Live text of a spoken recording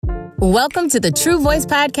Welcome to the True Voice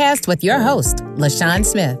Podcast with your host, LaShawn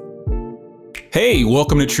Smith. Hey,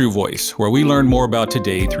 welcome to True Voice, where we learn more about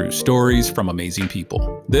today through stories from amazing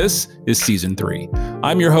people. This is Season 3.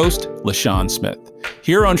 I'm your host, LaShawn Smith.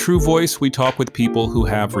 Here on True Voice, we talk with people who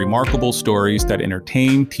have remarkable stories that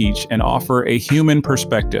entertain, teach, and offer a human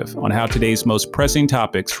perspective on how today's most pressing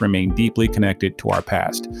topics remain deeply connected to our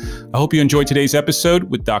past. I hope you enjoyed today's episode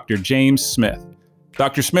with Dr. James Smith.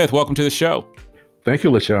 Dr. Smith, welcome to the show. Thank you,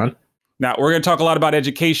 LaShawn. Now, we're going to talk a lot about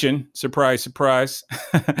education. Surprise, surprise.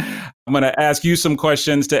 I'm going to ask you some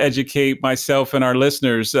questions to educate myself and our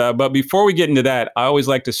listeners. But before we get into that, I always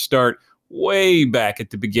like to start way back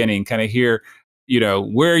at the beginning, kind of hear,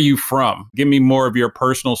 where are you from? Give me more of your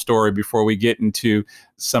personal story before we get into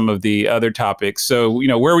some of the other topics. So,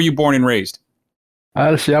 where were you born and raised?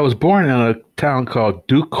 Let's see, I was born in a town called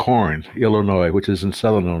Duke-Horn, Illinois, which is in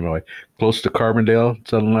southern Illinois, close to Carbondale,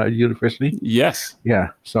 Southern University. Yes. Yeah,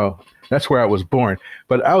 so that's where I was born.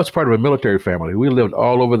 But I was part of a military family. We lived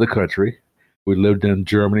all over the country. We lived in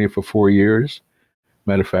Germany for 4 years.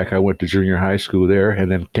 Matter of fact, I went to junior high school there and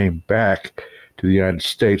then came back to the United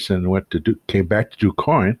States and came back to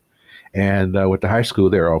Duke-Horn and went to high school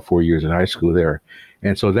there, all 4 years in high school there.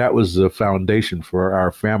 And so that was the foundation for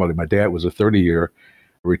our family. My dad was a 30-year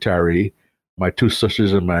retiree. My two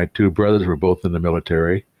sisters and my two brothers were both in the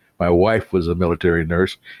military. My wife was a military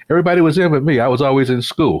nurse. Everybody was in with me. I was always in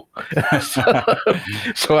school.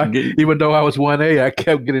 Even though I was 1A, I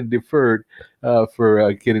kept getting deferred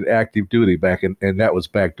for getting active duty back, and that was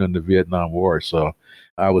back during the Vietnam War. So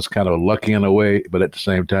I was kind of lucky in a way, but at the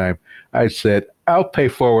same time, I said, I'll pay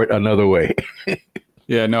forward another way.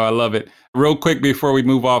 Yeah, no, I love it. Real quick before we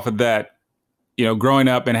move off of that, growing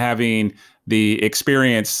up and having the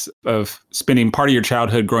experience of spending part of your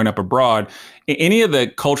childhood growing up abroad, any of the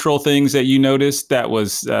cultural things that you noticed that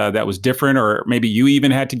was different, or maybe you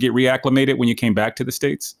even had to get reacclimated when you came back to the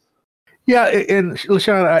States? Yeah, and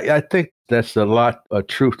LaShawn, I think that's a lot of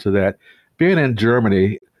truth to that. Being in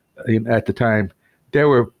Germany at the time, there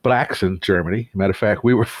were blacks in Germany. Matter of fact,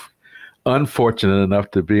 we were unfortunate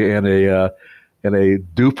enough to be in a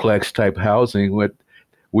duplex type housing with.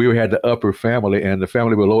 We had the upper family, and the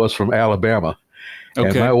family below us from Alabama.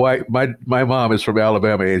 Okay. And my mom is from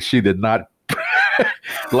Alabama, and she did not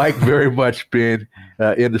like very much being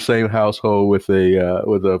in the same household with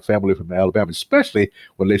a family from Alabama, especially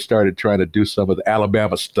when they started trying to do some of the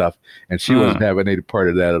Alabama stuff, and she wasn't having any part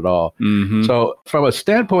of that at all. Mm-hmm. So from a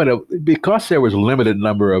standpoint of, because there was a limited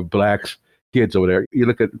number of blacks kids over there, you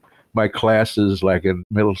look at my classes like in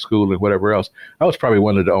middle school and whatever else, I was probably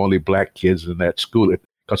one of the only black kids in that school,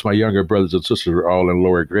 because my younger brothers and sisters were all in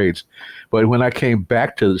lower grades. But when I came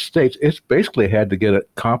back to the States, it's basically had to get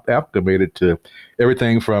acclimated to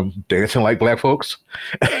everything from dancing like black folks,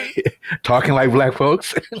 talking like black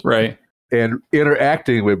folks, right, and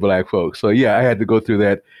interacting with black folks. So yeah, I had to go through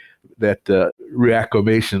that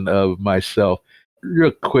reacclimation of myself.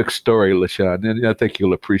 Real quick story, LaShawn, and I think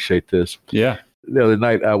you'll appreciate this. Yeah. The other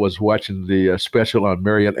night I was watching the special on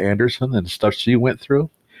Marian Anderson and stuff she went through.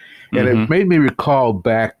 And It made me recall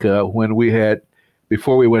back when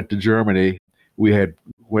before we went to Germany, we had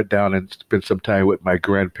went down and spent some time with my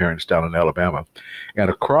grandparents down in Alabama. And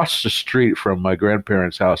across the street from my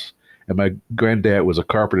grandparents' house, and my granddad was a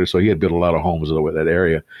carpenter, so he had built a lot of homes over that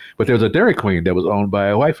area. But there was a Dairy Queen that was owned by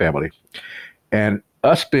a white family. And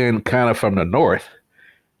us being kind of from the north,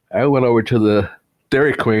 I went over to the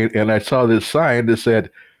Dairy Queen and I saw this sign that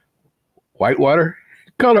said, white water,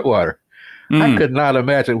 colored water. I could not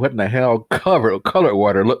imagine what in the hell colored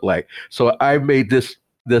water looked like. So I made this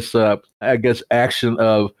action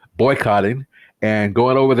of boycotting and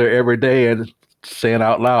going over there every day and saying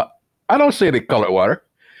out loud, I don't see any colored water.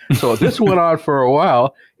 So this went on for a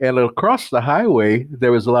while, and across the highway,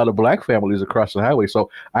 there was a lot of black families across the highway.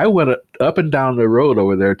 So I went up and down the road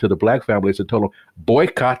over there to the black families and told them,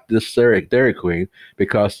 boycott this Dairy Queen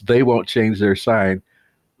because they won't change their sign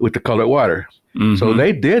with the colored water. Mm-hmm. So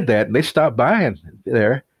they did that, and they stopped buying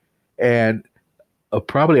there. And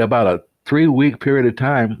probably about a 3-week period of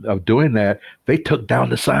time of doing that, they took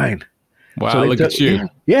down the sign. Wow, so look at you.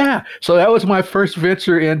 Yeah. So that was my first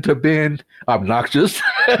venture into being obnoxious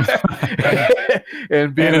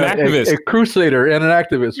and being an activist. A crusader and an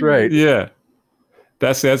activist, right? Yeah.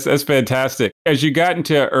 That's fantastic. As you got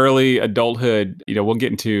into early adulthood, we'll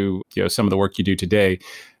get into some of the work you do today.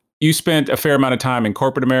 You spent a fair amount of time in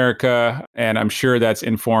corporate America, and I'm sure that's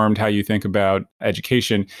informed how you think about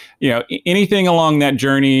education. Anything along that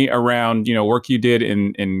journey around, work you did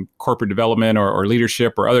in corporate development or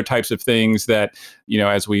leadership or other types of things that,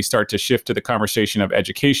 as we start to shift to the conversation of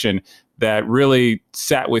education, that really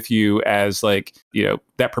sat with you as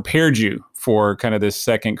that prepared you for kind of this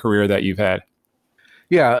second career that you've had?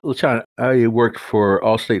 Yeah, LaShawn, I worked for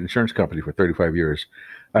Allstate Insurance Company for 35 years.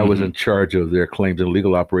 I was in charge of their claims and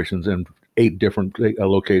legal operations in 8 different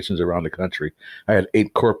locations around the country. I had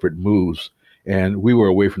 8 corporate moves, and we were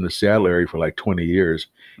away from the Seattle area for like 20 years,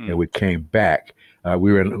 and we came back.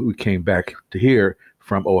 We came back to here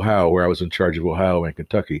from Ohio, where I was in charge of Ohio and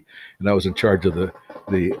Kentucky, and I was in charge of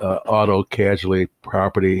the auto, casualty,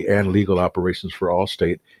 property, and legal operations for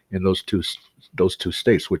Allstate in those two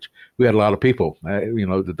states, which we had a lot of people.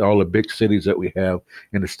 All the big cities that we have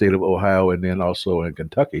in the state of Ohio and then also in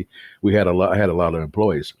Kentucky, I had a lot of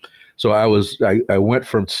employees. So I went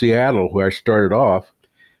from Seattle, where I started off,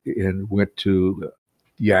 and went to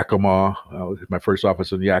Yakima. My first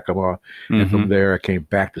office in Yakima, and from there I came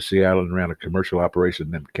back to Seattle and ran a commercial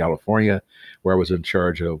operation in California, where I was in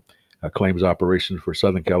charge of claims operations for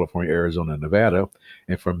Southern California, Arizona, and Nevada.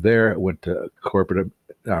 And from there I went to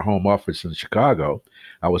our home office in Chicago.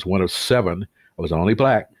 I was one of 7. I was the only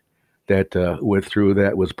black that went through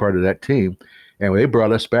that, was part of that team. And they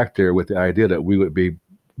brought us back there with the idea that we would be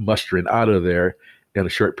mustering out of there in a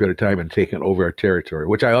short period of time and taking over our territory,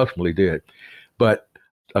 which I ultimately did. But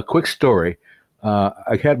a quick story,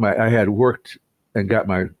 I had worked and got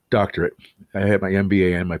my doctorate. I had my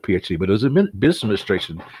MBA and my PhD, but it was in business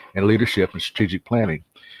administration and leadership and strategic planning.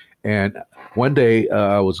 And one day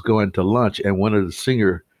I was going to lunch, and one of the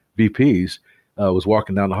senior VPs was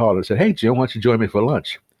walking down the hall and said, "Hey, Jim, why don't you join me for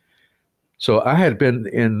lunch?" So I had been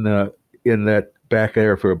in that back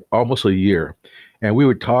area for almost a year, and we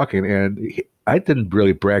were talking, and I didn't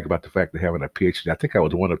really brag about the fact of having a PhD. I think I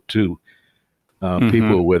was one of 2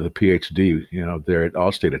 people with a PhD, there at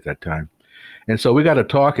Allstate at that time. And so we got to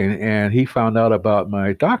talking, and he found out about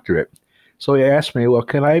my doctorate. So he asked me, "Well,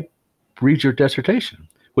 can I read your dissertation?"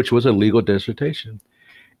 which was a legal dissertation.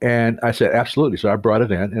 And I said, "Absolutely." So I brought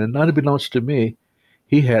it in, and unbeknownst to me,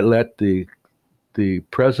 he had let the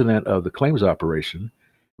president of the claims operation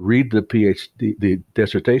read the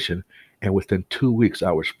dissertation, and within 2 weeks,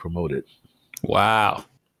 I was promoted. Wow.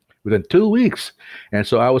 Within 2 weeks. And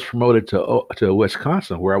so I was promoted to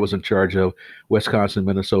Wisconsin, where I was in charge of Wisconsin,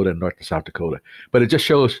 Minnesota, and North and South Dakota. But it just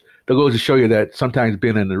goes to show you that sometimes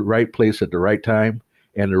being in the right place at the right time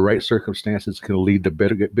and the right circumstances can lead to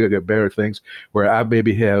better things, where I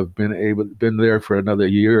maybe have been there for another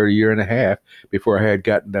year or year and a half before I had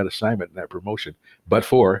gotten that assignment and that promotion, but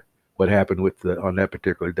for what happened on that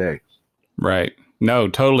particular day. Right. No,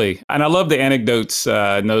 totally. And I love the anecdotes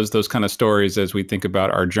and those kind of stories as we think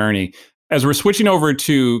about our journey. As we're switching over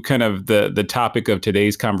to kind of the topic of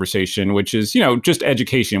today's conversation, which is, just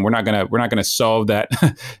education. We're not gonna solve that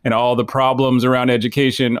and all the problems around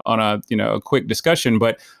education on a quick discussion,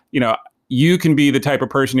 but you can be the type of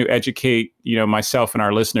person who educate myself and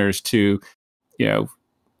our listeners to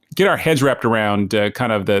get our heads wrapped around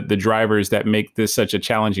kind of the drivers that make this such a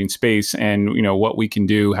challenging space, and what we can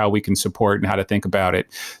do, how we can support, and how to think about it.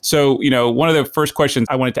 So one of the first questions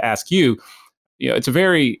I wanted to ask you, it's a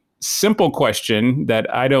very simple question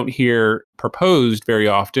that I don't hear proposed very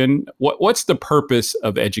often. What's the purpose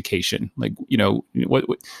of education? What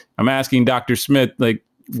I'm asking Dr. Smith,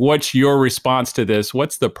 what's your response to this?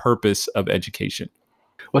 What's the purpose of education?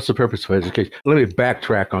 What's the purpose of education? Let me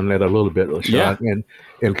backtrack on that a little bit, LaShawn,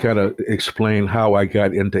 and kind of explain how I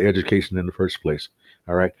got into education in the first place.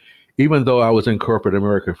 All right. Even though I was in corporate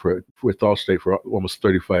America with Allstate for almost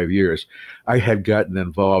 35 years, I had gotten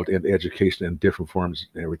involved in education in different forms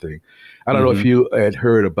and everything. I don't know if you had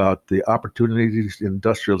heard about the Opportunities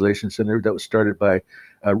Industrialization Center that was started by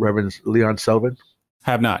Reverend Leon Sullivan.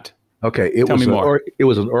 Have not. Okay. It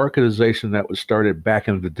was an organization that was started back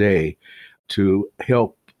in the day to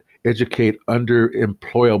help educate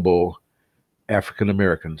underemployable African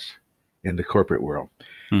Americans in the corporate world.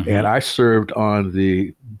 And I served on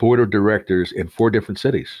the board of directors in 4 different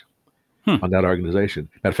cities on that organization.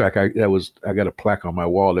 Matter of fact, I got a plaque on my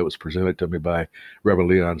wall that was presented to me by Reverend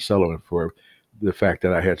Leon Sullivan for the fact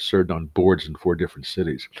that I had served on boards in 4 different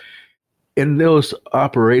cities. In those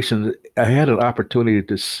operations, I had an opportunity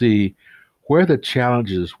to see where the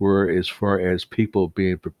challenges were as far as people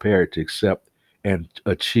being prepared to accept and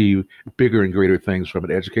achieve bigger and greater things from an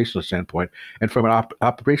educational standpoint and from an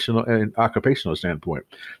occupational standpoint.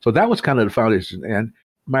 So that was kind of the foundation, and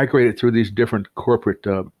migrated through these different corporate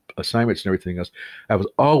assignments and everything else. I was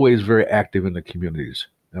always very active in the communities.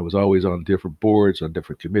 I was always on different boards, on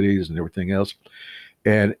different committees and everything else.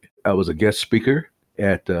 And I was a guest speaker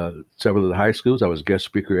at several of the high schools. I was a guest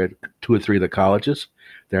speaker at 2 or 3 of the colleges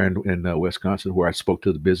there in Wisconsin, where I spoke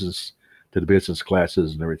to the business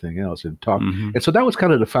classes and everything else and talked. Mm-hmm. And so that was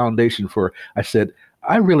kind of the foundation for, I said,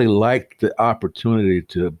 I really liked the opportunity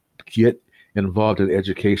to get involved in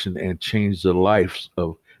education and change the lives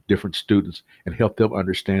of different students and help them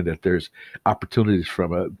understand that there's opportunities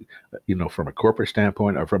from a corporate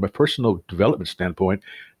standpoint or from a personal development standpoint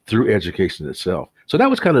through education itself. So that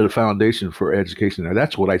was kind of the foundation for education. And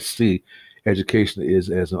that's what I see education is,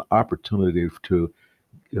 as an opportunity to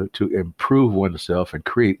improve oneself and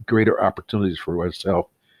create greater opportunities for oneself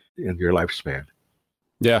in your lifespan.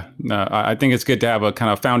 Yeah, no, I think it's good to have a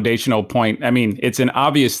kind of foundational point. I mean, it's an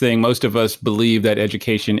obvious thing. Most of us believe that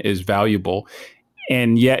education is valuable,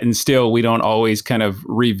 and yet and still we don't always kind of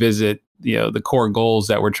revisit, the core goals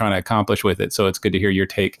that we're trying to accomplish with it. So it's good to hear your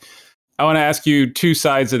take. I want to ask you 2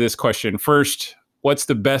 sides of this question. First, what's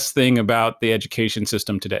the best thing about the education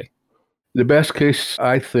system today? The best case,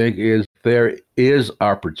 I think, is there is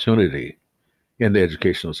opportunity in the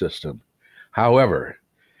educational system. However,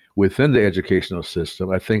 within the educational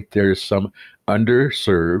system, I think there's some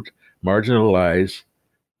underserved, marginalized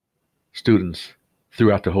students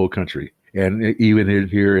throughout the whole country, and even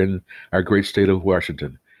here in our great state of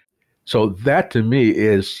Washington. So that, to me,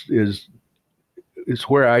 is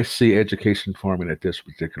where I see education forming at this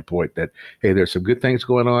particular point, that, hey, there's some good things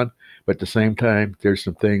going on, but at the same time, there's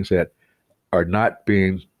some things that are not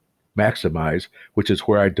being maximized, which is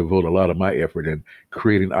where I devote a lot of my effort in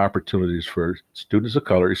creating opportunities for students of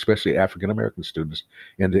color, especially African-American students,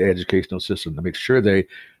 in the educational system to make sure they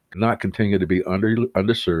not continue to be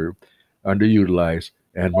underserved, underutilized,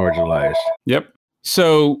 and marginalized. Yep.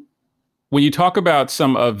 So when you talk about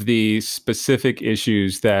some of the specific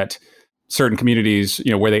issues that certain communities,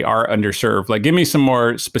 where they are underserved, like, give me some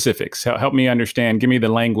more specifics. Help me understand. Give me the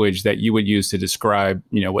language that you would use to describe,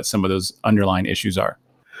 what some of those underlying issues are.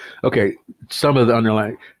 Okay, some of the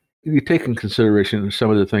underlying, you take in consideration some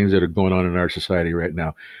of the things that are going on in our society right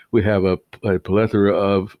now. We have a plethora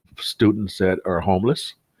of students that are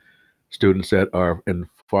homeless, students that are in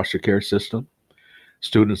foster care system,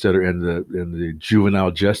 students that are in the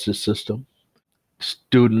juvenile justice system,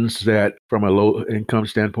 students that, from a low income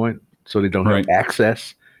standpoint, so they don't have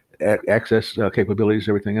access capabilities,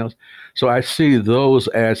 everything else. So I see those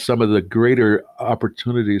as some of the greater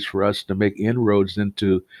opportunities for us to make inroads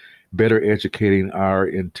into better educating our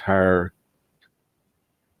entire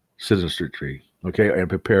citizenry, and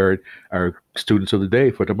prepare our students of the day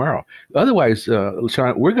for tomorrow. Otherwise,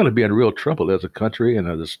 Sean, we're going to be in real trouble as a country and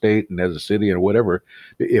as a state and as a city and whatever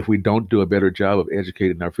if we don't do a better job of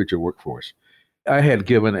educating our future workforce. I had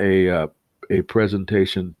given a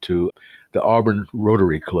presentation to the Auburn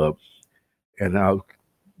Rotary Club, and I'll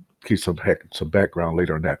keep some background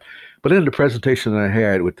later on that. But in the presentation I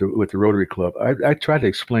had with the Rotary Club, I tried to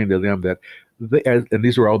explain to them that and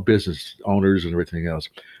these were all business owners and everything else.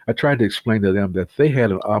 I tried to explain to them that they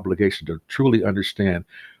had an obligation to truly understand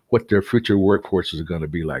what their future workforce is going to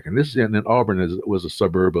be like. And then Auburn was a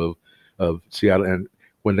suburb of Seattle, and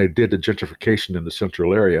when they did the gentrification in the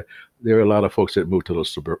central area, there were a lot of folks that moved to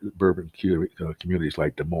those suburban communities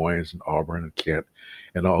like Des Moines and Auburn and Kent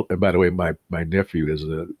and all. And by the way, my nephew is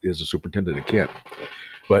a superintendent in Kent,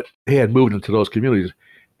 but he had moved into those communities.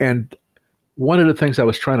 And one of the things I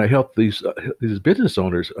was trying to help these business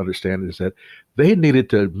owners understand is that they needed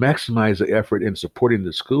to maximize the effort in supporting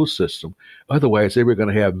the school system. Otherwise, they were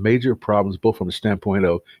going to have major problems, both from the standpoint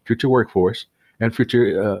of future workforce and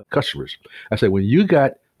future customers. I said, when you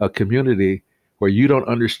got a community where you don't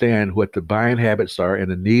understand what the buying habits are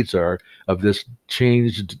and the needs are of this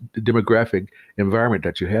changed demographic environment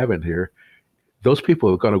that you have in here, those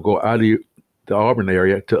people are going to go out of the Auburn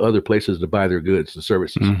area to other places to buy their goods and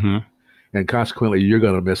services. Mm-hmm. And consequently, you're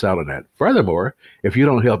going to miss out on that. Furthermore, if you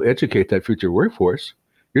don't help educate that future workforce,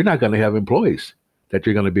 you're not going to have employees that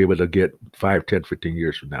you're going to be able to get 5, 10, 15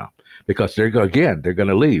 years from now, because they're going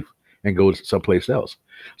to leave and go someplace else.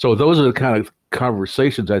 So those are the kind of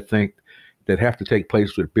conversations I think that have to take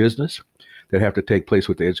place with business, that have to take place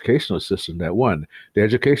with the educational system. That one, the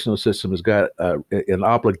educational system has got an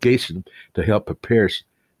obligation to help prepare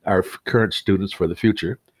our current students for the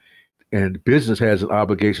future. And business has an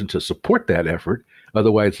obligation to support that effort.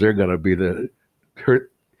 Otherwise, they're going to be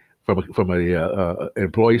hurt from a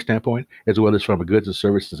employee standpoint, as well as from a goods and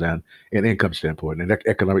services and an income standpoint, and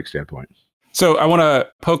economic standpoint. So I want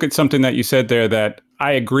to poke at something that you said there that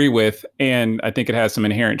I agree with, and I think it has some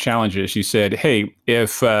inherent challenges. You said, hey,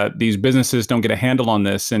 if these businesses don't get a handle on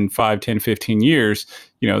this in 5, 10, 15 years,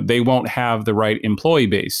 they won't have the right employee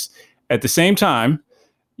base. At the same time,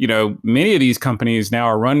 many of these companies now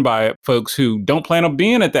are run by folks who don't plan on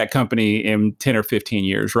being at that company in 10 or 15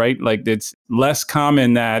 years, right? Like it's less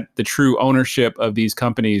common that the true ownership of these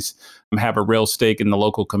companies have a real stake in the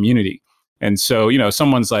local community. And so,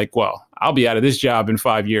 someone's like, well, I'll be out of this job in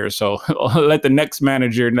 5 years. So let the next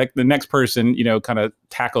manager, the next person, kind of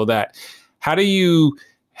tackle that. How do you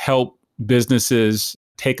help businesses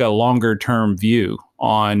take a longer term view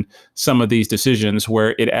on some of these decisions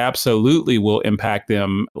where it absolutely will impact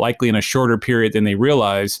them, likely in a shorter period than they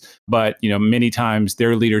realize, but many times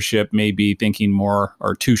their leadership may be thinking more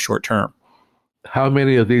or too short term? How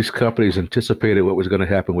many of these companies anticipated what was going to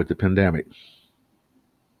happen with the pandemic?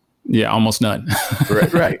 Yeah, almost none.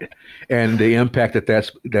 Right. And the impact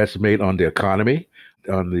that's made on the economy,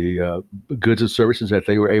 on the goods and services that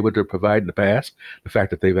they were able to provide in the past, the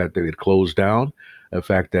fact that they had closed down, the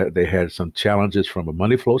fact that they had some challenges from a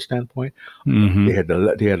money flow standpoint, they had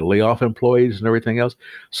to lay off employees and everything else.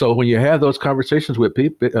 So when you have those conversations with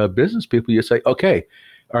business people, you say, okay,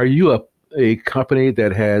 are you a company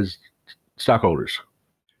that has stockholders?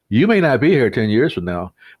 You may not be here 10 years from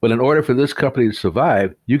now, but in order for this company to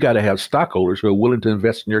survive, you got to have stockholders who are willing to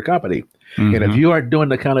invest in your company. And if you aren't doing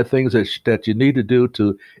the kind of things that you need to do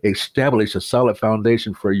to establish a solid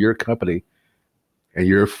foundation for your company and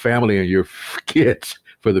your family and your kids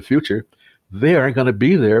for the future, they aren't going to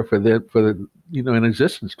be there for the in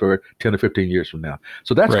existence for 10 or 15 years from now.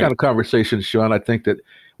 So that's kind of conversation, Sean, I think that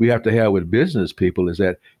we have to have with business people, is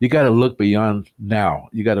that you got to look beyond now.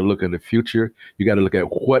 You got to look in the future. You got to look at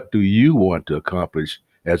what do you want to accomplish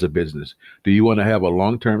as a business? Do you want to have a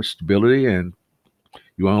long-term stability and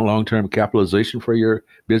you want a long-term capitalization for your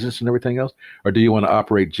business and everything else? Or do you want to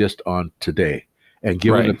operate just on today? And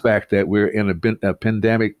given the fact that we're in a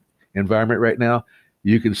pandemic environment right now,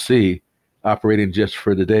 you can see operating just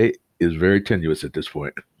for the day is very tenuous at this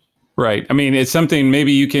point. Right. I mean, it's something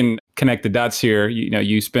maybe you can connect the dots here.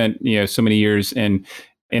 You spent, so many years in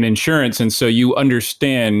insurance. And so you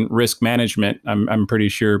understand risk management, I'm pretty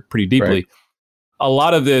sure, pretty deeply. Right. A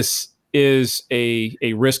lot of this is a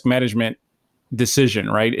risk management decision,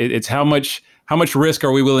 right? It's how much risk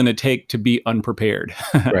are we willing to take to be unprepared?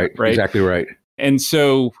 Right. Exactly right. And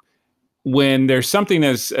so when there's something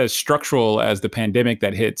as structural as the pandemic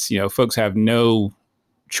that hits, folks have no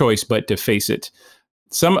choice but to face it.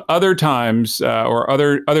 Some other times or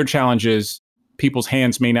other challenges, people's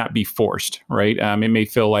hands may not be forced, right? It may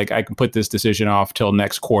feel like I can put this decision off till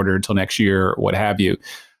next quarter, till next year, what have you.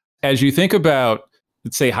 As you think about,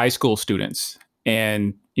 let's say, high school students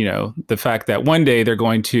and, the fact that one day they're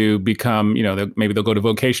going to become, maybe they'll go to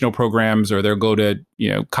vocational programs or they'll go to,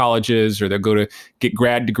 colleges or they'll go to get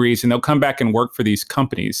grad degrees and they'll come back and work for these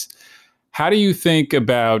companies. How do you think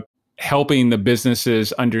about helping the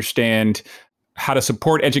businesses understand how to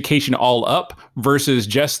support education all up versus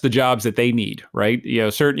just the jobs that they need, right?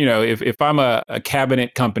 If I'm a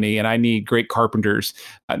cabinet company and I need great carpenters,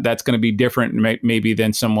 that's going to be different maybe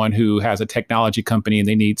than someone who has a technology company and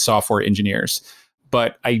they need software engineers.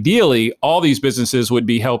 But ideally, all these businesses would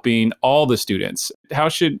be helping all the students. How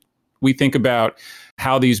should we think about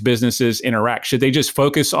how these businesses interact? Should they just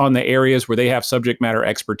focus on the areas where they have subject matter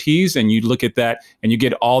expertise and you look at that and you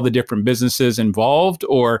get all the different businesses involved?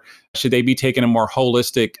 Or should they be taking a more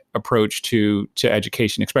holistic approach to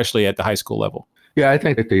education, especially at the high school level? Yeah, I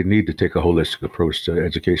think that they need to take a holistic approach to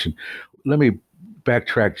education. Let me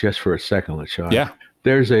backtrack just for a second, LaShawn. Yeah.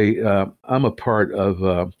 There's I'm a part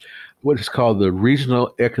of what is called the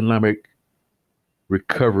Regional Economic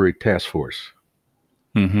Recovery Task Force.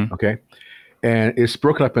 Mm-hmm. Okay. And it's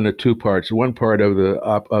broken up into two parts. One part of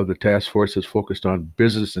the task force is focused on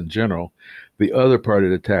business in general. The other part of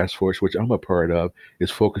the task force, which I'm a part of, is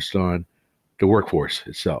focused on the workforce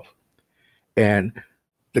itself. And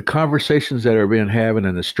the conversations that are being having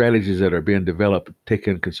and the strategies that are being developed take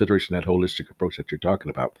into consideration that holistic approach that you're talking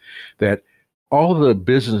about. That all the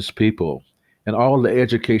business people and all the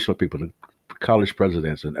educational people, the college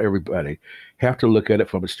presidents and everybody, have to look at it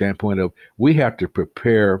from a standpoint of we have to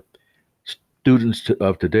prepare students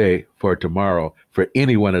of today for tomorrow for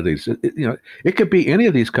any one of these. It could be any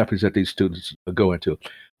of these companies that these students go into.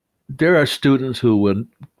 There are students who will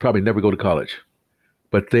probably never go to college,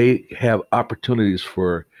 but they have opportunities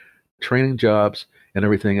for training jobs and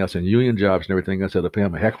everything else, and union jobs and everything else that'll pay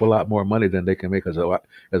them a heck of a lot more money than they can make as a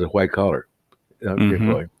white collar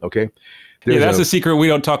employee. Okay. That's a secret we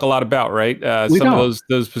don't talk a lot about, right? Some of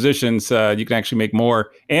those positions you can actually make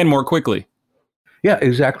more and more quickly. Yeah,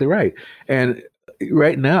 exactly right. And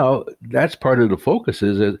right now, that's part of the focus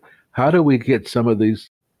is how do we get some of these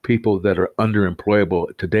people that are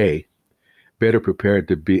underemployable today better prepared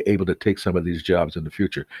to be able to take some of these jobs in the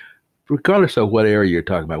future, regardless of what area you're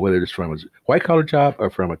talking about, whether it's from a white collar job or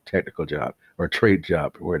from a technical job or a trade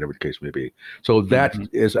job or whatever the case may be. So that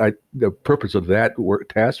is the purpose of that work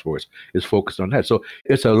task force is focused on that. So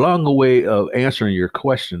it's a long way of answering your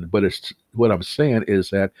question, but it's what I'm saying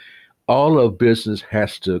is that all of business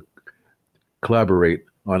has to collaborate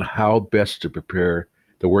on how best to prepare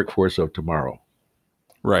the workforce of tomorrow.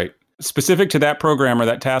 Right. Specific to that program or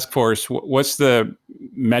that task force, what's the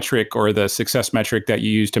metric or the success metric that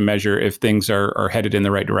you use to measure if things are headed in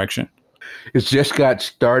the right direction? It's just got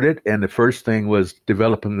started, and the first thing was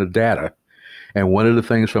developing the data. And one of the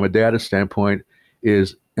things from a data standpoint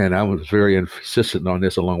is, and I was very insistent on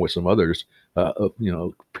this along with some others,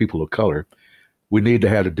 people of color, we need to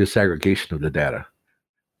have a disaggregation of the data.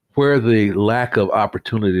 Where the lack of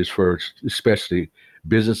opportunities for especially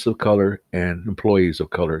business of color and employees of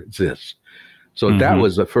color exists. So that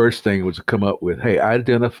was the first thing, was to come up with, hey,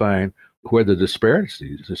 identifying where the disparities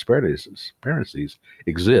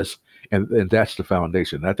exist. And that's the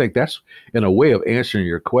foundation. I think that's, in a way of answering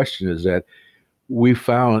your question, is that we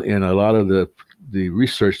found in a lot of the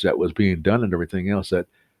research that was being done and everything else that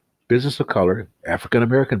business of color,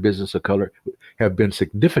 African-American business of color, have been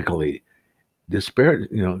significantly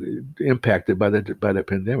impacted by the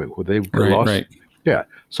pandemic, where they've lost. Right. Yeah.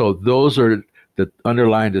 So those are the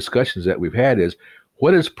underlying discussions that we've had, is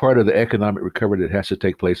what is part of the economic recovery that has to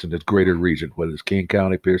take place in this greater region, whether it's King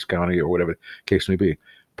County, Pierce County, or whatever the case may be.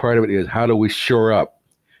 Part of it is, how do we shore up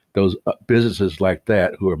those businesses like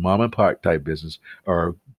that, who are mom and pop type business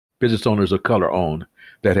or business owners of color owned,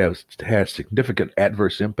 that have had significant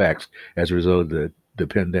adverse impacts as a result of the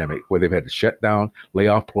pandemic, where they've had to shut down, lay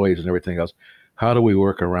off employees and everything else. How do we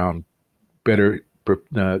work around better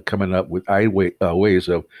coming up with ways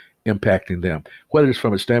of impacting them, whether it's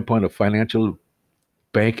from a standpoint of financial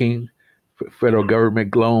banking, federal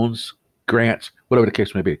government loans, grants, whatever the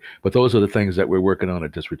case may be. But those are the things that we're working on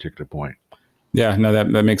at this particular point. Yeah, no, that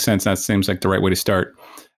makes sense. That seems like the right way to start.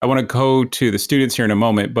 I want to go to the students here in a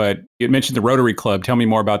moment, but you mentioned the Rotary Club. Tell me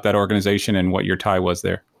more about that organization and what your tie was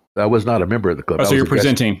there. I was not a member of the club. Oh, so you're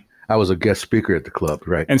presenting. I was a guest speaker at the club,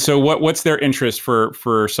 right? And so what's their interest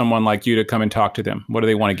for someone like you to come and talk to them? What do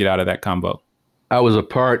they want to get out of that combo? I was a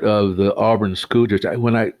part of the Auburn School District.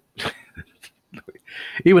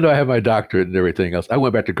 Even though I have my doctorate and everything else, I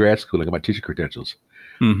went back to grad school and got my teaching credentials.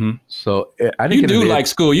 Mm-hmm. So I didn't. You do like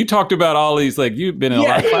school. You talked about all these, like, you've been in a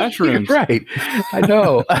lot of classrooms. Right. I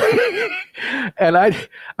know. And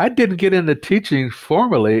I didn't get into teaching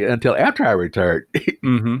formally until after I retired.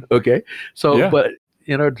 Okay. So, but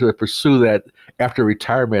to pursue that after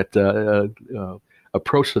retirement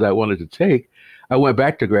approach that I wanted to take, I went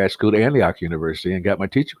back to grad school to Antioch University and got my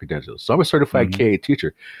teaching credentials. So I'm a certified KA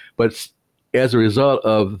teacher. But as a result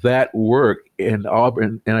of that work in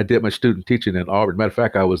Auburn, and I did my student teaching in Auburn. Matter of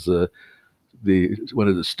fact, I was one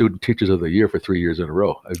of the student teachers of the year for 3 years in a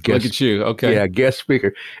row. Look at you. Okay. Yeah, guest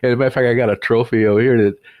speaker. And as a matter of fact, I got a trophy over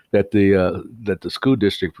here that the school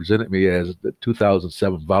district presented me as the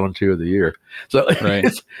 2007 Volunteer of the Year. So, right.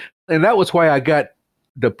 And that was why I got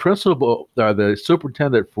the principal, or the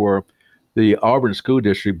superintendent for the Auburn School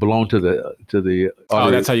District belonged to the.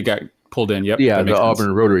 Oh, that's how you got pulled in. Yep. Yeah, the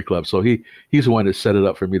Auburn Rotary Club. So he's the one that set it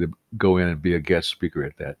up for me to go in and be a guest speaker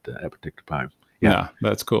at that particular time. Yeah,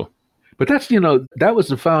 that's cool. But that's, that was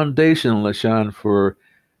the foundation, LaShawn, for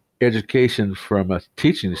education from a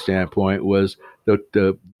teaching standpoint, was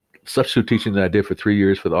the substitute teaching that I did for 3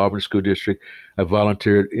 years for the Auburn School District. I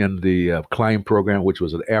volunteered in the CLIMB program, which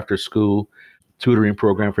was an after-school tutoring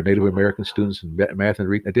program for Native American students in math and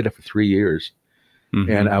reading. I did it for 3 years.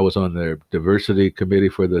 And I was on the diversity committee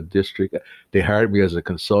for the district. They hired me as a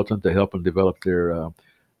consultant to help them develop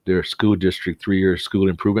their school district 3-year school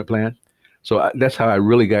improvement plan. So that's how I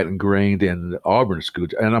really got ingrained in the Auburn School.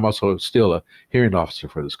 And I'm also still a hearing officer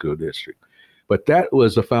for the school district. But that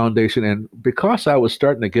was the foundation. And because I was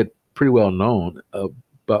starting to get pretty well known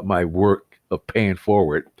about my work of paying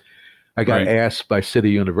forward, I got asked by City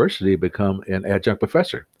University to become an adjunct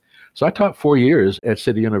professor. So I taught 4 years at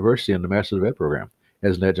City University in the Master's of Ed program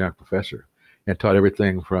as an adjunct professor, and taught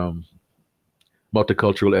everything from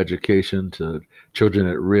multicultural education to children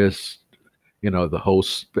at risk, the whole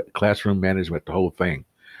classroom management, the whole thing.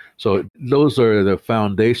 So those are the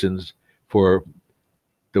foundations for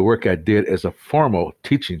the work I did as a formal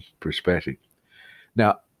teaching perspective.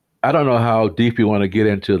 Now, I don't know how deep you want to get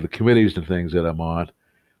into the committees and things that I'm on.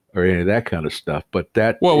 or any of that kind of stuff. But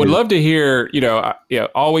that Well, would love to hear,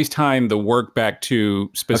 always time the work back to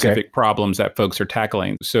specific problems that folks are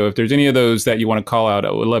tackling. So if there's any of those that you want to call out,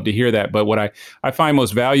 I would love to hear that. But what I find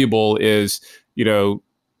most valuable is,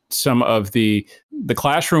 some of the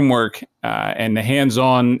classroom work and the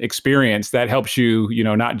hands-on experience that helps you,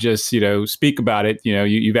 not just, speak about it,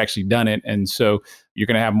 you've actually done it. And so you're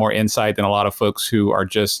going to have more insight than a lot of folks who are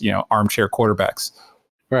just, armchair quarterbacks.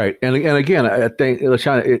 Right. And again, I think,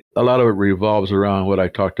 LaShawn, a lot of it revolves around what I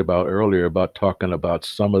talked about earlier about talking about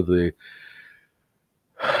some of the,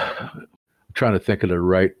 I'm trying to think of the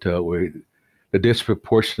right way, the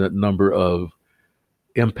disproportionate number of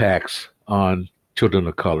impacts on children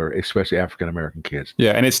of color, especially African-American kids.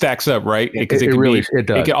 Yeah, and it stacks up, right? Because it does.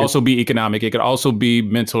 It could also be economic. It could also be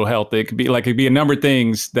mental health. It could be a number of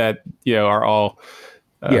things that, are all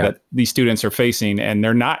that these students are facing, and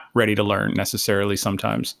they're not ready to learn necessarily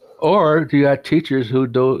sometimes. Or you got teachers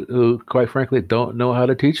who quite frankly don't know how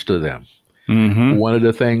to teach to them. Mm-hmm. One of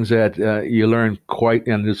the things that you learn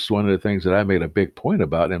and this is one of the things that I made a big point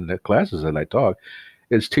about in the classes that I taught,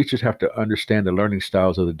 is teachers have to understand the learning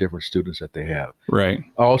styles of the different students that they have. Right.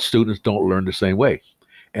 All students don't learn the same way.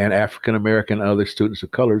 And African American and other students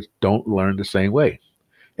of color don't learn the same way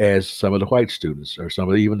as some of the white students or some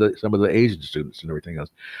of the Asian students and everything else.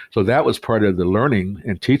 So that was part of the learning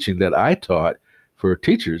and teaching that I taught for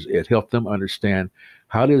teachers. It helped them understand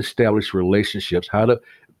how to establish relationships, how to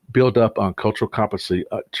build up on cultural competency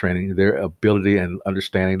training, their ability and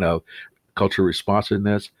understanding of cultural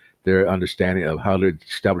responsiveness, their understanding of how to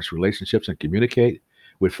establish relationships and communicate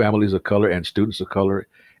with families of color and students of color.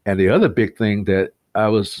 And the other big thing that I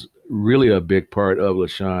was really a big part of,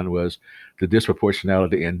 LaShawn, was the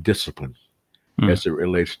disproportionality in discipline as it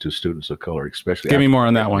relates to students of color, especially. Give me more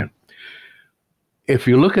on that one. If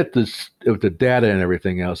you look at the data and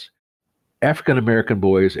everything else, African American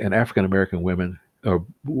boys and African American women or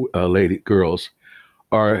girls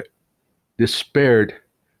are disparate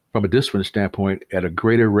from a discipline standpoint at a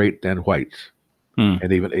greater rate than whites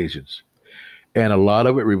and even Asians. And a lot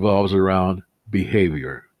of it revolves around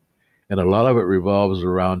behavior. And a lot of it revolves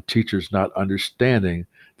around teachers not understanding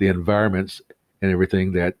the environments and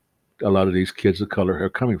everything that a lot of these kids of color are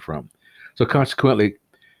coming from. So consequently,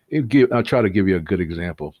 I'll try to give you a good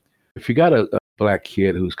example. If you got a Black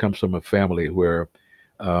kid who comes from a family where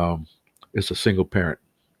it's a single parent,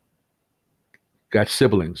 got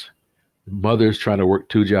siblings, mother's trying to work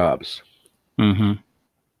 2 jobs. Mm-hmm.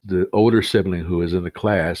 The older sibling who is in the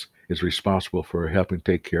class is responsible for helping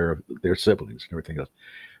take care of their siblings and everything else.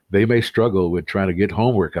 They may struggle with trying to get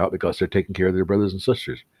homework out because they're taking care of their brothers and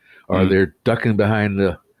sisters, or they're ducking behind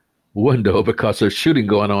the window because there's shooting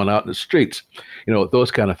going on out in the streets,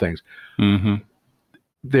 those kind of things. Mm-hmm.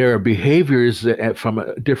 There are behaviors from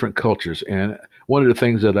different cultures. And one of the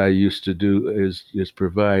things that I used to do is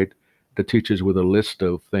provide the teachers with a list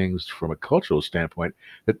of things from a cultural standpoint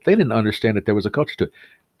that they didn't understand that there was a culture to it.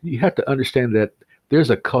 You have to understand that there's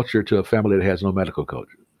a culture to a family that has no medical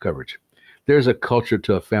coverage. There's a culture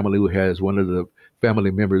to a family who has one of the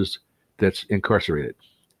family members that's incarcerated.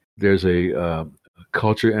 There's a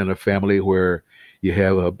culture in a family where you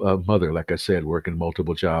have a mother, like I said, working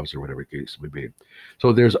multiple jobs or whatever the case may be.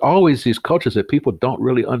 So there's always these cultures that people don't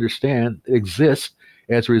really understand exist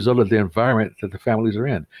as a result of the environment that the families are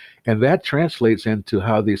in. And that translates into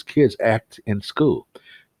how these kids act in school.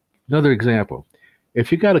 Another example,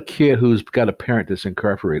 if you got a kid who's got a parent that's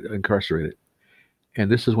incarcerated,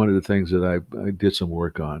 and this is one of the things that I did some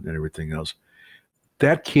work on and everything else,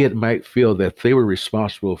 that kid might feel that they were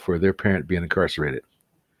responsible for their parent being incarcerated.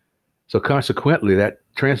 So consequently, that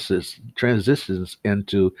transitions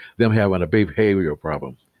into them having a behavioral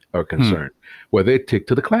problem or concern where they take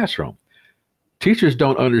to the classroom. Teachers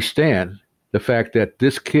don't understand the fact that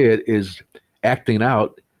this kid is acting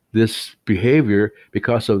out this behavior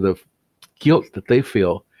because of the guilt that they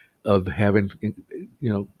feel of having,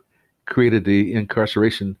 created the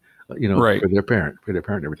incarceration, right, for their parent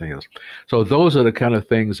and everything else. So those are the kind of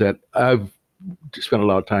things that I've spent a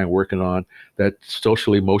lot of time working on, that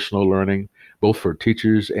social emotional learning, both for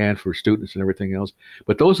teachers and for students and everything else.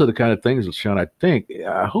 But those are the kind of things, Sean,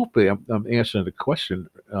 I hope I'm answering the question.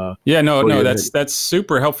 That's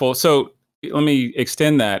super helpful. So let me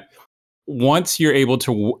extend that. Once you're able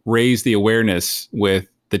to raise the awareness with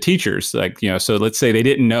the teachers, so let's say they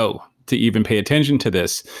didn't know to even pay attention to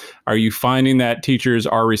this, are you finding that teachers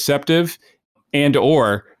are receptive, and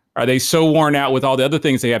or are they so worn out with all the other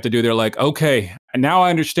things they have to do? They're like, okay, now I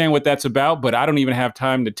understand what that's about, but I don't even have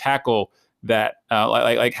time to tackle that.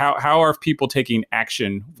 How are people taking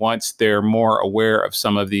action once they're more aware of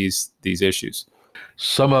some of these issues?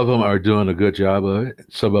 Some of them are doing a good job of it.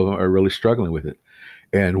 Some of them are really struggling with it.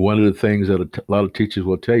 And one of the things that a lot of teachers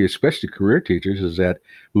will tell you, especially career teachers, is that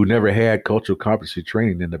who never had cultural competency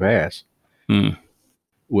training in the past,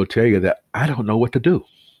 will tell you that I don't know what to do.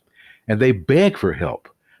 And they beg for help.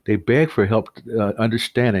 They beg for help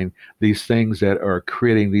understanding these things that are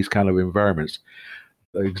creating these kind of environments.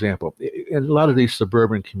 Example, in a lot of these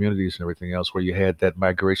suburban communities and everything else where you had that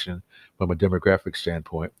migration from a demographic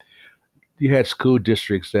standpoint, you had school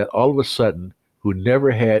districts that all of a sudden, who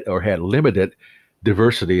never had or had limited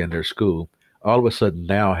diversity in their school, all of a sudden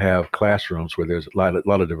now have classrooms where there's a lot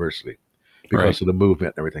of diversity because of the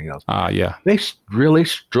movement and everything else. They really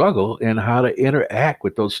struggle in how to interact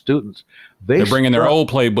with those students. They're bringing their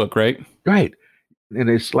old playbook, right? Right. And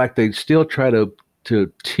it's like they still try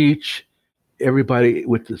to teach everybody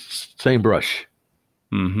with the same brush.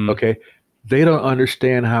 Okay. They don't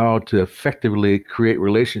understand how to effectively create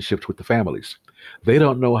relationships with the families. They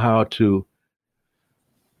don't know how to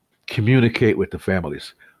communicate with the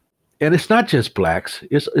families. And it's not just blacks,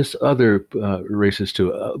 it's other races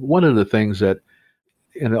too. One of the things that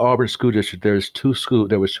in the Auburn School District, there was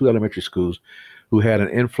two elementary schools who had an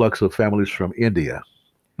influx of families from India.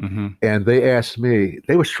 And they asked me,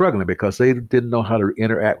 they were struggling because they didn't know how to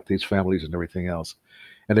interact with these families and everything else.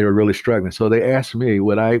 And they were really struggling. So they asked me,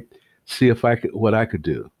 would I see what I could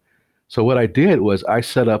do? So what I did was I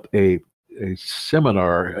set up a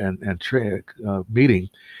seminar and meeting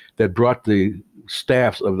that brought the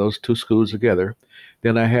staffs of those two schools together.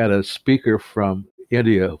 Then I had a speaker from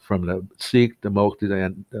India, from the Sikh, the Mukti,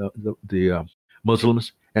 and the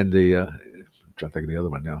Muslims, and I'm trying to think of the other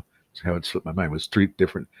one now. I haven't slipped my mind. It was three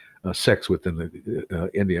different sects within the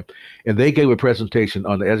India. And they gave a presentation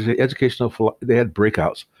on the educational, they had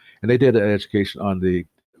breakouts, and they did an education on the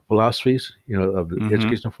philosophies, of the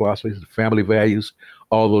educational philosophies, the family values,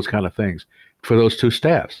 all those kind of things for those two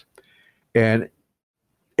staffs. And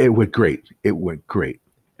it went great.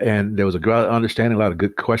 And there was a lot of understanding, a lot of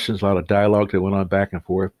good questions, a lot of dialogue that went on back and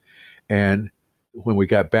forth. And when we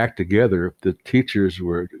got back together, the teachers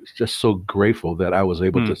were just so grateful that I was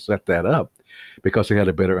able to set that up because they had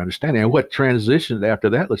a better understanding. And what transitioned after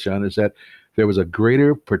that, LaShawn, is that there was a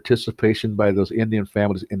greater participation by those Indian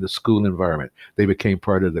families in the school environment. They became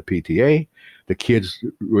part of the PTA. The kids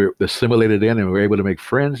were assimilated in and were able to make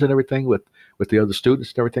friends and everything with the other students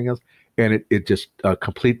and everything else. And it just a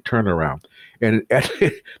complete turnaround. And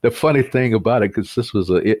the funny thing about it, because this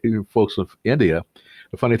was folks from India,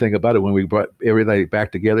 the funny thing about it, when we brought everybody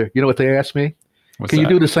back together, you know what they asked me? Can you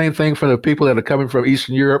do the same thing for the people that are coming from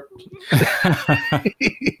Eastern Europe?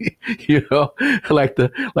 Like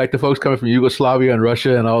the folks coming from Yugoslavia and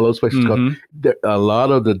Russia and all those places. A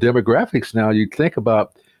lot of the demographics now, you think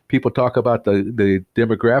about, people talk about the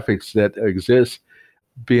demographics that exist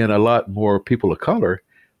being a lot more people of color.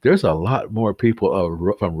 There's a lot more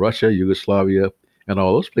people from Russia, Yugoslavia, and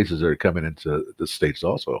all those places that are coming into the States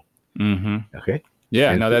also. Okay.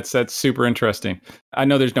 Yeah, no, that's super interesting. I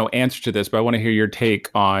know there's no answer to this, but I want to hear your take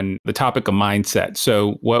on the topic of mindset.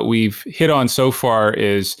 So what we've hit on so far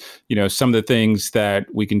is, some of the things that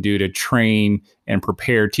we can do to train and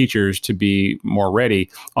prepare teachers to be more ready.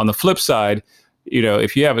 On the flip side,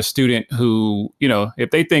 if you have a student who,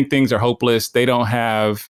 if they think things are hopeless, they don't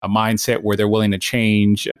have a mindset where they're willing to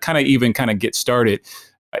change, kind of get started,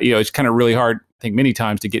 it's kind of really hard, I think, many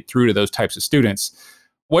times to get through to those types of students.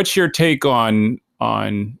 What's your take on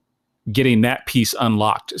getting that piece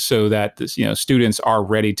unlocked so that students are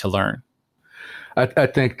ready to learn? I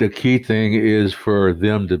think the key thing is for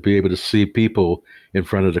them to be able to see people in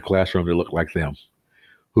front of the classroom that look like them,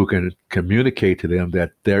 who can communicate to them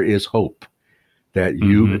that there is hope, that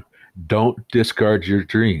you don't discard your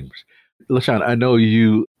dreams. LaShawn, I know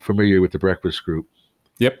you familiar with the Breakfast Group.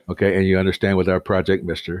 Yep. Okay, and you understand with our Project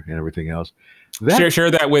Mister and everything else.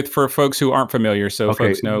 Share that for folks who aren't familiar, so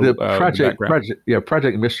folks know the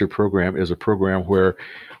Project Mister program is a program where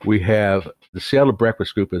we have the Seattle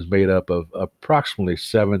Breakfast Group is made up of approximately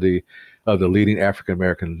 70 of the leading African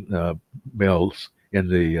American males in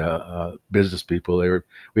the business people.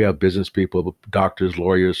 We have business people, doctors,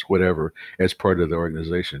 lawyers, whatever, as part of the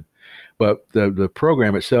organization. But the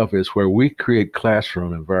program itself is where we create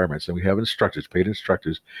classroom environments, and we have paid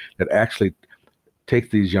instructors that actually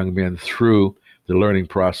take these young men through the learning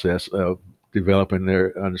process of developing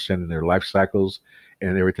understanding their life cycles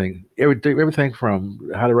and everything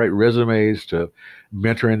from how to write resumes to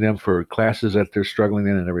mentoring them for classes that they're struggling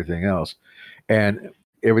in and everything else. And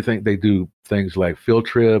everything, they do things like field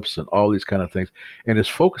trips and all these kind of things. And it's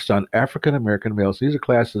focused on African American males. These are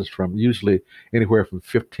classes from usually anywhere from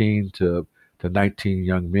 15 to 19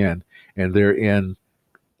 young men. And they're in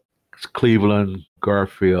Cleveland,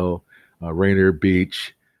 Garfield, Rainier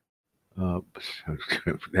Beach.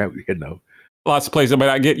 Lots of places, but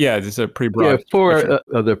I get, it's a pretty broad. Yeah, four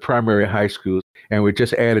of the primary high schools, and we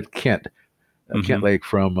just added Kent, Kent Lake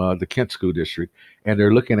from the Kent School District, and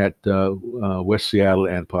they're looking at West Seattle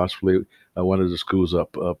and possibly one of the schools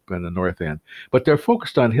up in the north end. But they're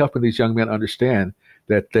focused on helping these young men understand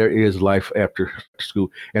that there is life after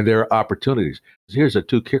school and there are opportunities. Here's the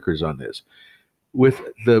two kickers on this. With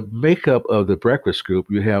the makeup of the breakfast group,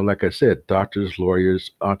 you have, like I said, doctors,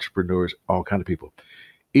 lawyers, entrepreneurs, all kind of people.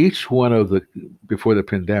 Each one of the, before the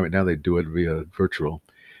pandemic, now they do it via virtual,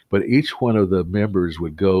 but each one of the members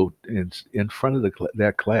would go in front of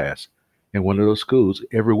that class in one of those schools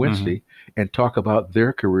every Wednesday and talk about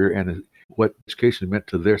their career and what education meant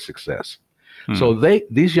to their success. So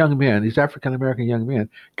these young men, these African-American young men,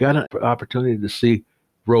 got an opportunity to see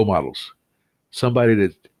role models, somebody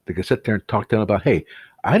that they could sit there and talk to them about, hey,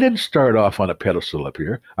 I didn't start off on a pedestal up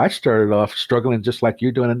here. I started off struggling just like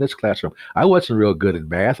you're doing in this classroom. I wasn't real good in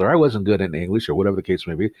math, or I wasn't good in English, or whatever the case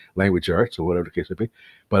may be, language arts, or whatever the case may be.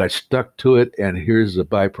 But I stuck to it, and here's the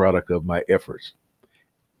byproduct of my efforts.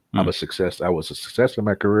 I'm a success. I was a success in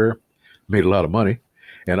my career, made a lot of money,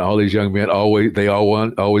 and all these young men always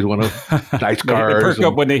want a nice car. They perk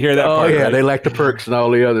up when they hear that. Oh yeah, right? They like the perks and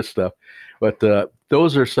all the other stuff. But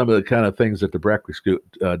those are some of the kind of things that the breakfast group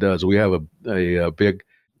does. We have a big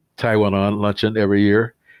Taiwan on luncheon every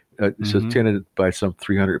year. It's attended by some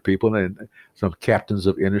 300 people, and some captains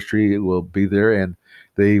of industry will be there, and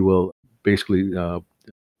they will basically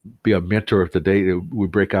be a mentor of the day. We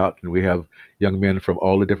break out, and we have young men from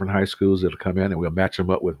all the different high schools that'll come in, and we'll match them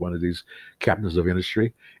up with one of these captains of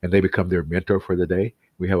industry, and they become their mentor for the day.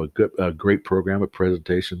 We have a great program, a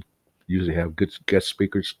presentation. Usually have good guest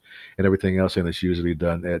speakers and everything else, and it's usually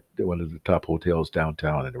done at one of the top hotels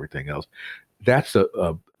downtown and everything else. That's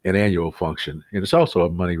an annual function, and it's also a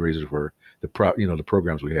money raiser for the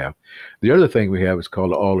programs we have. The other thing we have is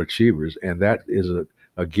called the All Achievers, and that is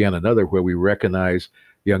again another where we recognize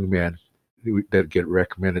young men that get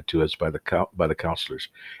recommended to us by the counselors,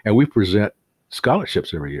 and we present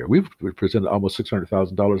scholarships every year. We've presented almost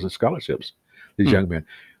 $600,000 in scholarships. These young men.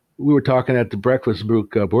 We were talking at the Breakfast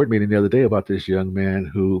Group board meeting the other day about this young man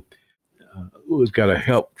who was got a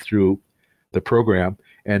help through the program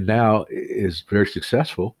and now is very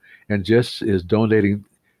successful and just is donating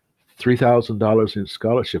 $3,000 in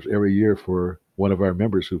scholarships every year for one of our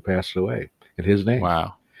members who passed away in his name.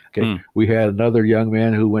 Wow. Okay. We had another young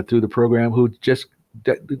man who went through the program who just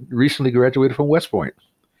recently graduated from West Point.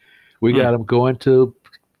 We got him going to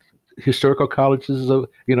historical colleges of,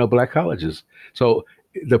 black colleges. So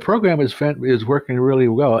the program is working really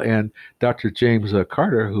well, and Dr. James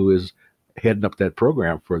Carter, who is heading up that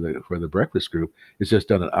program for the Breakfast Group, has just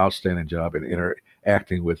done an outstanding job in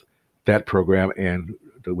interacting with that program and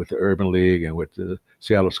with the Urban League and with the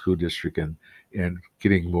Seattle School District and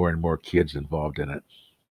getting more and more kids involved in it.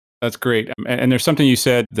 That's great. And there's something you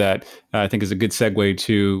said that I think is a good segue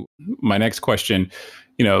to my next question.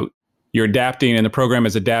 You're adapting, and the program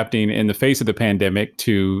is adapting in the face of the pandemic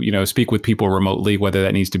to, speak with people remotely, whether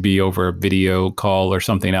that needs to be over a video call or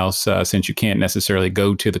something else, since you can't necessarily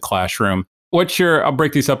go to the classroom. I'll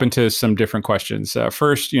break these up into some different questions.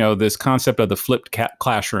 First, this concept of the flipped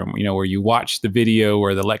classroom, where you watch the video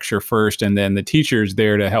or the lecture first, and then the teacher's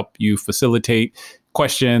there to help you facilitate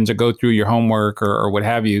questions or go through your homework or what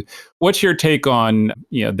have you. What's your take on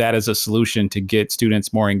that as a solution to get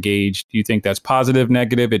students more engaged? Do you think that's positive,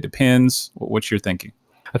 negative? It depends. What's your thinking?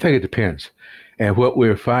 I think it depends. And what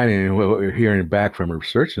we're finding and what we're hearing back from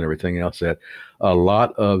research and everything else, that a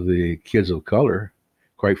lot of the kids of color,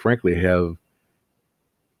 quite frankly, have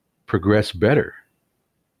progressed better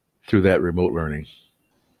through that remote learning,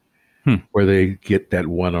 where they get that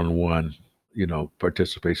one-on-one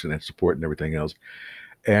participation and support and everything else.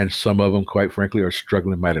 And some of them, quite frankly, are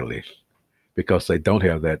struggling mightily because they don't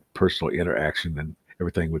have that personal interaction and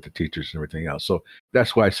everything with the teachers and everything else. So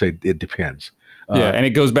that's why I say it depends. And it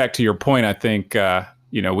goes back to your point. I think,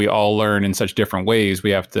 we all learn in such different ways. We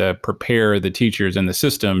have to prepare the teachers and the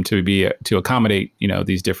system to accommodate,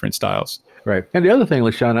 these different styles. Right. And the other thing,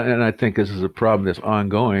 LaShawn, and I think this is a problem that's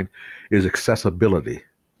ongoing, is accessibility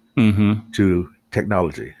to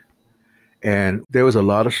technology. And there was a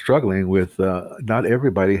lot of struggling with not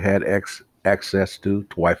everybody had access to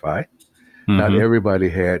Wi-Fi. Not everybody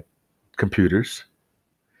had computers.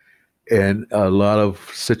 And a lot of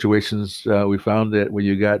situations, we found that when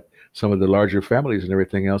you got some of the larger families and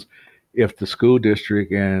everything else, if the school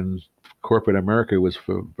district and corporate America was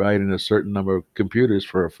providing a certain number of computers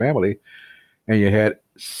for a family, and you had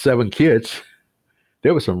 7 kids,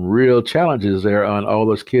 there were some real challenges there on all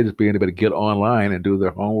those kids being able to get online and do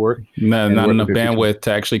their homework. No, and not work enough with their teachers. bandwidth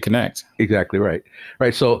to actually connect. Exactly right.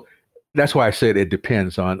 Right. So that's why I said it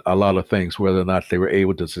depends on a lot of things, whether or not they were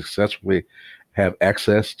able to successfully have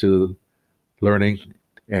access to learning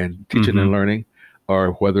and teaching and learning,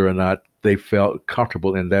 or whether or not they felt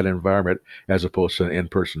comfortable in that environment as opposed to an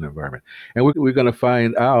in-person environment. And we're going to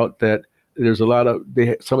find out that there's a lot of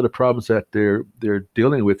some of the problems that they're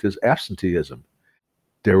dealing with is absenteeism.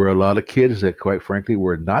 There were a lot of kids that, quite frankly,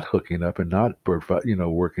 were not hooking up and not,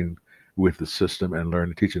 working with the system and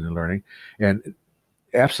learning, teaching and learning. And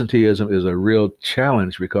absenteeism is a real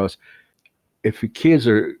challenge because if the kids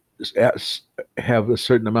have a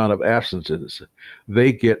certain amount of absences,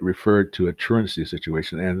 they get referred to a truancy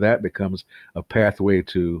situation, and that becomes a pathway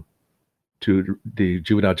to the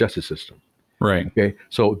juvenile justice system. Right. Okay.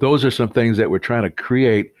 So those are some things that we're trying to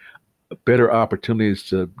create better opportunities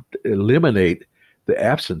to eliminate the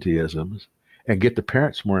absenteeisms and get the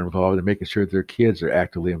parents more involved in making sure their kids are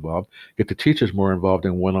actively involved, get the teachers more involved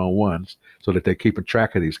in one-on-ones so that they're keeping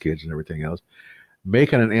track of these kids and everything else,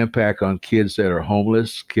 making an impact on kids that are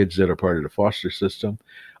homeless, kids that are part of the foster system,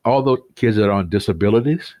 all those kids that are on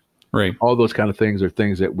disabilities. Right. All those kind of things are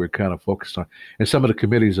things that we're kind of focused on. And some of the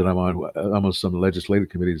committees that I'm on some legislative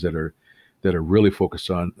committees that are really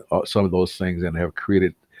focused on some of those things and have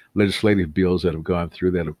created legislative bills that have gone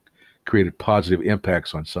through that have created positive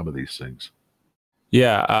impacts on some of these things.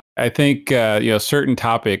 Yeah, I think certain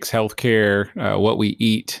topics, healthcare, what we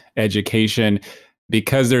eat, education,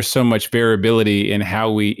 because there's so much variability in how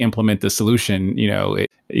we implement the solution.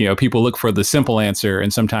 People look for the simple answer,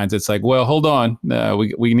 and sometimes it's like, well, hold on,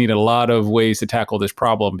 we need a lot of ways to tackle this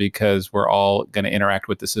problem because we're all going to interact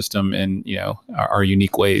with the system in our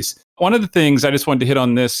unique ways. One of the things I just wanted to hit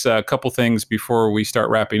on this couple things before we start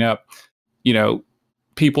wrapping up.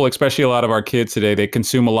 People, especially a lot of our kids today, they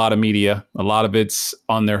consume a lot of media. A lot of it's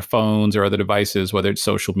on their phones or other devices, whether it's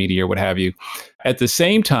social media or what have you. At the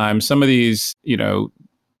same time, some of these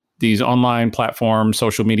online platforms,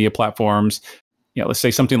 social media platforms, let's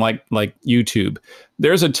say something like YouTube,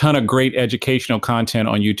 there's a ton of great educational content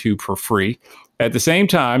on YouTube for free. At the same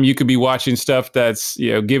time, you could be watching stuff that's,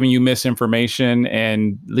 giving you misinformation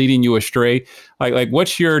and leading you astray. Like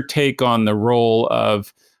what's your take on the role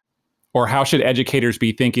of, or how should educators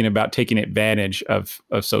be thinking about taking advantage of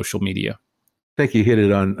social media? I think you hit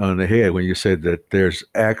it on the head when you said that there's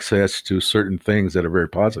access to certain things that are very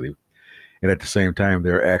positive. And at the same time,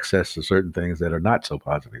 there are access to certain things that are not so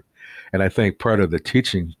positive. And I think part of the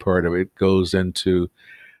teaching part of it goes into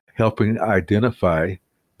helping identify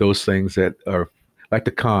those things that are like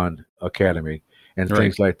the Khan Academy and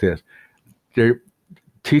things like this. They're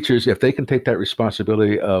teachers, if they can take that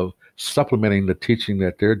responsibility of supplementing the teaching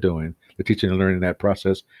that they're doing, the teaching and learning, that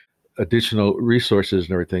process, additional resources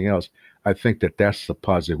and everything else, I think that that's the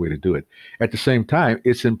positive way to do it. At the same time,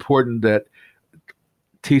 it's important that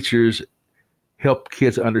teachers help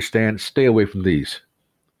kids understand, stay away from these,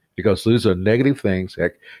 because these are negative things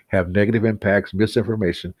that have negative impacts,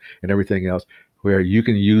 misinformation, and everything else, where you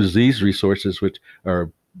can use these resources, which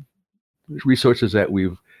are resources that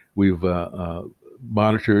we've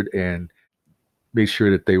monitored and made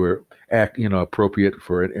sure that they were appropriate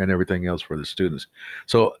for it and everything else for the students.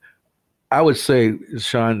 So I would say,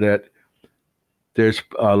 Sean, that there's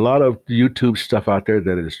a lot of YouTube stuff out there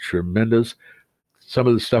that is tremendous. Some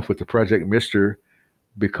of the stuff with the Project Mister,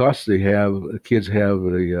 because kids have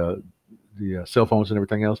the cell phones and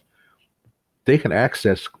everything else, they can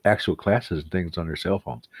access actual classes and things on their cell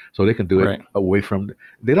phones. So they can do it away from,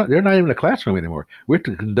 they're not even in a classroom anymore. We're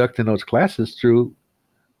conducting those classes through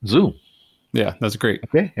Zoom. Yeah, that's great.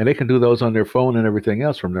 Okay, and they can do those on their phone and everything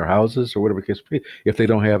else from their houses or whatever case may be, if they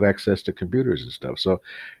don't have access to computers and stuff. So,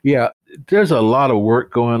 yeah, there's a lot of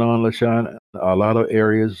work going on, LaShawn, a lot of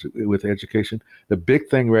areas with education. The big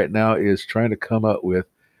thing right now is trying to come up with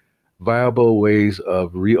viable ways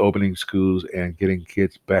of reopening schools and getting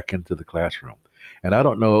kids back into the classroom. And I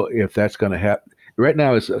don't know if that's going to happen. Right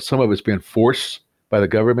now, some of it's being forced by the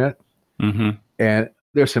government. Mm-hmm. And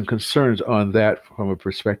there's some concerns on that from a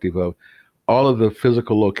perspective of all of the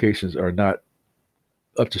physical locations are not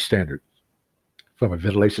up to standard from a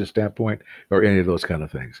ventilation standpoint or any of those kind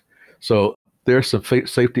of things. So there's some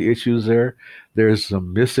safety issues there. There's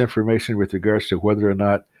some misinformation with regards to whether or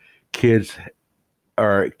not kids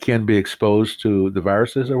can be exposed to the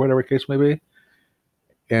viruses or whatever case may be.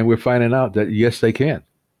 And we're finding out that, yes, they can.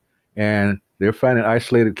 And they're finding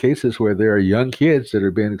isolated cases where there are young kids that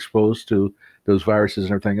are being exposed to those viruses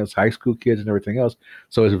and everything else, high school kids and everything else.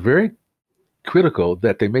 So it's very critical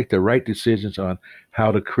that they make the right decisions on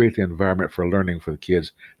how to create the environment for learning for the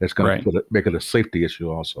kids. That's going to make it a safety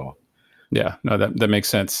issue also. Yeah, no, that makes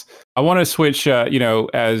sense. I want to switch,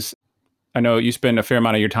 as I know you spend a fair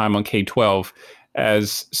amount of your time on K-12.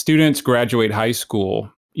 As students graduate high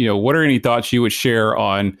school, what are any thoughts you would share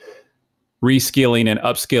on reskilling and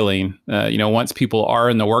upskilling, once people are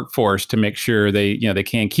in the workforce to make sure they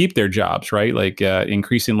can keep their jobs, right? Like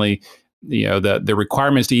increasingly, the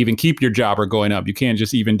requirements to even keep your job are going up. You can't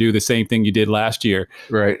just even do the same thing you did last year.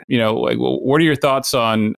 Right. What are your thoughts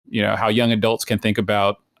on, how young adults can think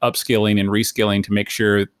about upskilling and reskilling to make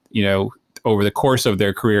sure, over the course of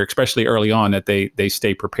their career, especially early on, that they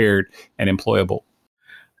stay prepared and employable?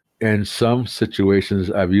 In some situations,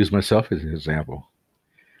 I've used myself as an example,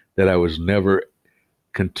 that I was never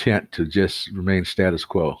content to just remain status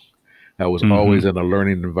quo. I was always in a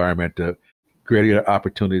learning environment to create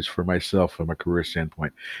opportunities for myself from a career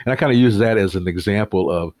standpoint. And I kind of use that as an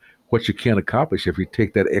example of what you can accomplish if you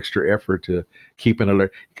take that extra effort to keep in a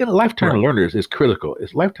learner. Lifetime learners is critical.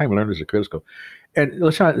 Lifetime learners are critical. And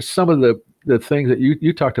LaShawn, some of the things that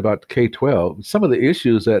you talked about K-12, some of the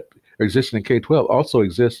issues that are existing in K-12 also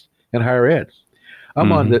exist in higher ed.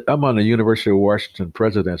 I'm on the University of Washington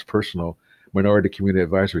President's Personal Minority Community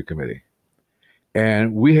Advisory Committee.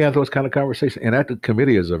 And we have those kind of conversations. And that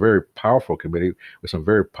committee is a very powerful committee with some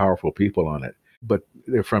very powerful people on it, but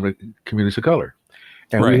they're from the communities of color.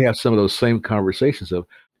 And we have some of those same conversations of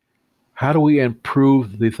how do we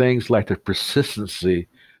improve the things like the persistency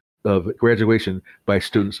of graduation by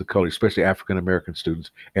students of color, especially African-American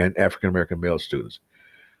students and African-American male students.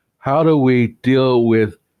 How do we deal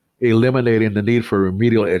with eliminating the need for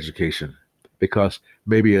remedial education because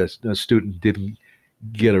maybe a student didn't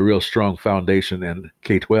get a real strong foundation in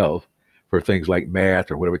K-12 for things like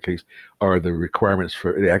math or whatever case, or the requirements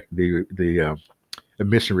for the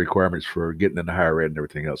admission requirements for getting into higher ed and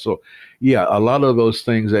everything else. So yeah, a lot of those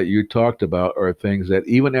things that you talked about are things that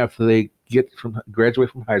even after they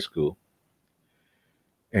graduate from high school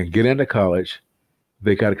and get into college,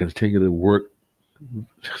 they got to continue to work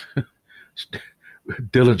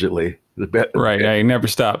diligently. Right. It never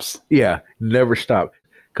stops. Yeah, never stop.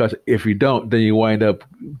 Because if you don't, then you wind up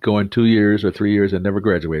going 2 years or 3 years and never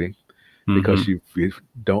graduating because you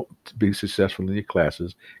don't be successful in your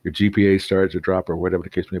classes. Your GPA starts to drop or whatever the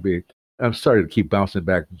case may be. I'm sorry to keep bouncing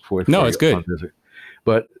back and forth. No, it's good.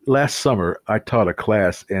 But last summer, I taught a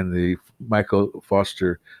class in the Michael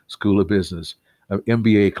Foster School of Business, an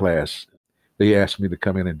MBA class. They asked me to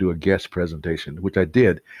come in and do a guest presentation, which I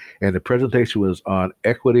did. And the presentation was on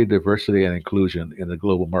equity, diversity, and inclusion in the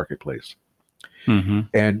global marketplace.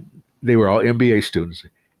 And they were all MBA students.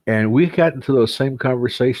 And we got into those same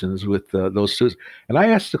conversations with those students. And I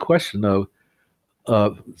asked the question of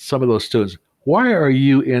some of those students, why are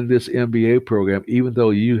you in this MBA program, even though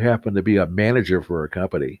you happen to be a manager for a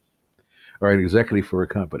company or an executive for a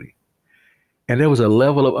company? And there was a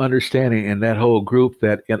level of understanding in that whole group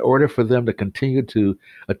that in order for them to continue to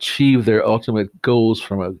achieve their ultimate goals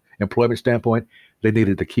from an employment standpoint, they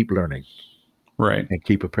needed to keep learning. Right. And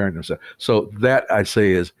keep preparing themselves. So that I'd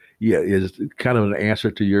say is kind of an answer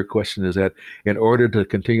to your question, is that in order to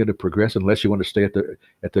continue to progress, unless you want to stay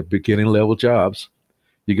at the beginning level jobs,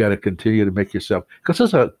 you got to continue to make yourself, because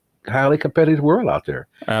it's a highly competitive world out there.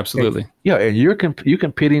 Absolutely. And you're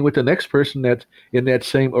competing with the next person that's in that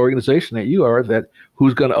same organization that you are,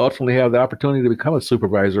 who's going to ultimately have the opportunity to become a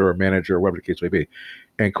supervisor or manager or whatever the case may be.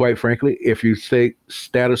 And quite frankly, if you stay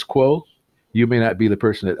status quo, you may not be the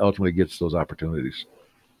person that ultimately gets those opportunities.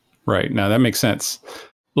 Right. Now that makes sense.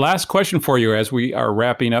 Last question for you as we are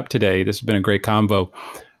wrapping up today. This has been a great convo.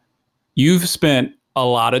 You've spent a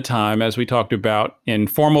lot of time, as we talked about, in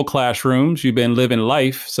formal classrooms. You've been living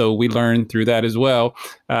life, so we learned through that as well.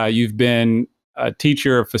 You've been a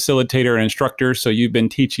teacher, a facilitator, an instructor, so you've been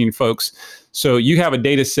teaching folks. So you have a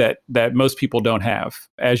data set that most people don't have.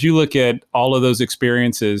 As you look at all of those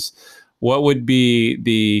experiences, what would be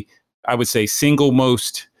the, I would say, single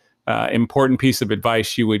most important piece of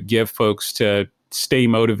advice you would give folks to stay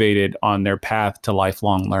motivated on their path to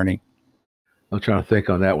lifelong learning? I'm trying to think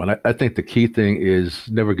on that one. I think the key thing is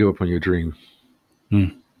never give up on your dream. All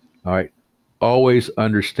right. Always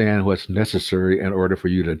understand what's necessary in order for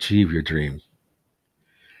you to achieve your dream.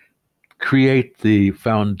 Create the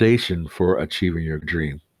foundation for achieving your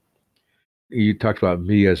dream. You talked about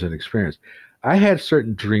me as an experience. I had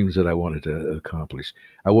certain dreams that I wanted to accomplish.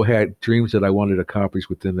 I had dreams that I wanted to accomplish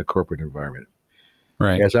within the corporate environment.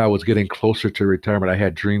 Right. As I was getting closer to retirement, I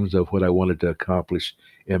had dreams of what I wanted to accomplish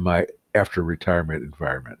in my after retirement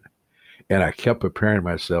environment. And I kept preparing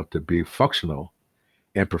myself to be functional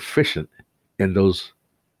and proficient in those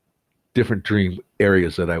different dream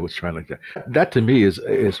areas that I was trying to get. That to me is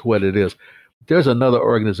what it is. There's another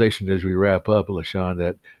organization as we wrap up, LaShawn,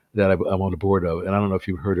 that I'm on the board of, and I don't know if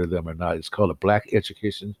you've heard of them or not. It's called the Black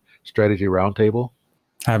Education Strategy Roundtable.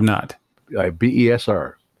 I have not.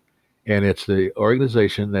 BESR, and it's the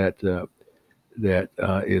organization that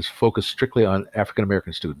is focused strictly on African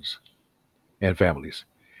American students and families.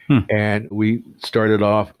 And we started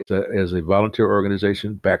off as a volunteer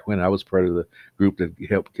organization back when I was part of the group that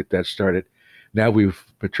helped get that started. Now we've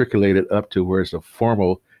matriculated up to where it's a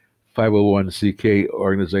formal 501c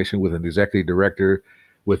organization with an executive director,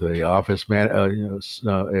 with an office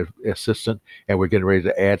assistant, and we're getting ready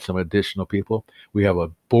to add some additional people. We have a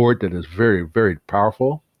board that is very, very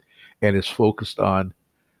powerful, and is focused on.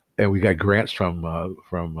 And we got grants from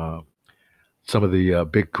some of the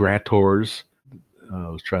big grantors.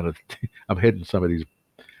 I'm hitting some of these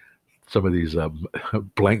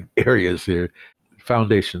blank areas here.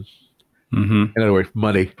 Foundation. In other words,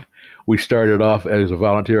 money. We started off as a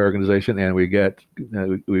volunteer organization, and we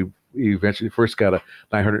eventually first got a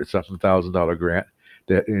 $900,000 grant.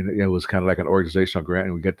 That it was kind of like an organizational grant,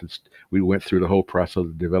 and we went through the whole process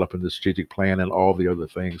of developing the strategic plan and all the other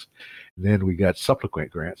things. And then we got subsequent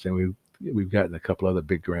grants, and we've gotten a couple other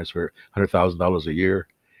big grants for $100,000 a year.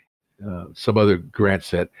 Some other grants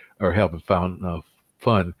that are helping fund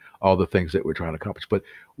all the things that we're trying to accomplish. But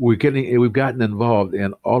we've gotten involved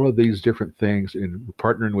in all of these different things, and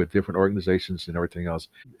partnering with different organizations and everything else,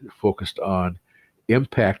 focused on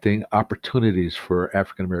impacting opportunities for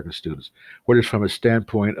African American students, whether it's from a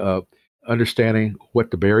standpoint of understanding what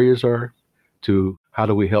the barriers are, to how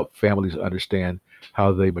do we help families understand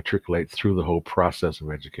how they matriculate through the whole process of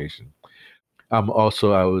education. I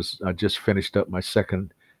just finished up my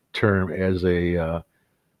second term as a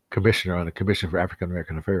commissioner on the Commission for African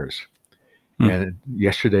American Affairs. And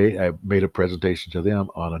yesterday I made a presentation to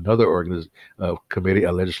them on another committee,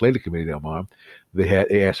 a legislative committee that I'm on.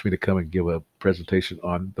 They asked me to come and give a presentation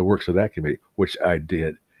on the works of that committee, which I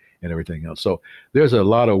did, and everything else. So there's a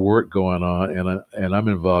lot of work going on, and I'm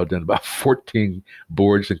involved in about 14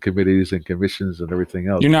 boards and committees and commissions and everything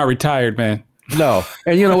else. You're not retired, man. No.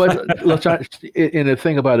 And you know what? And the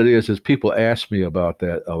thing about it is people ask me about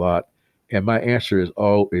that a lot. And my answer is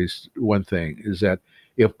always one thing, is that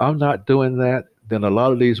if I'm not doing that, then a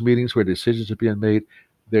lot of these meetings where decisions are being made,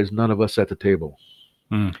 there's none of us at the table.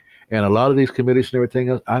 And a lot of these committees and everything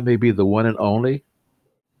else, I may be the one and only.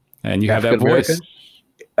 And you have that voice.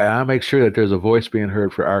 And I make sure that there's a voice being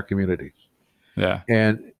heard for our community. Yeah.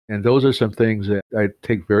 And those are some things that I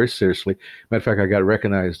take very seriously. Matter of fact, I got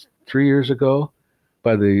recognized 3 years ago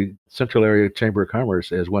by the Central Area Chamber of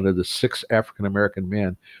Commerce as one of the 6 African American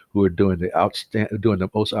men who are doing the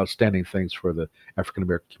most outstanding things for the African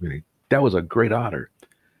American community. That was a great honor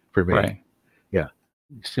for me. Right. Yeah.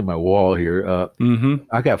 You see my wall here.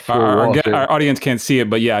 I got 4 walls. Our audience can't see it,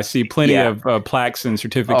 but yeah, I see plenty of plaques and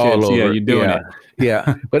certificates. Yeah, you're doing it.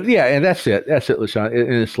 Yeah. But yeah, and that's it. That's it, LaShawn.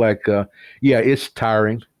 And it's like, it's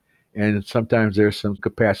tiring. And sometimes there's some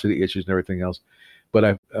capacity issues and everything else.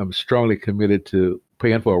 But I'm strongly committed to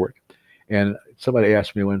paying forward. And somebody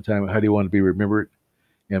asked me one time, how do you want to be remembered?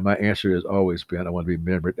 And my answer has always been, I want to be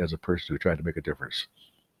remembered as a person who tried to make a difference.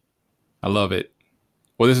 I love it.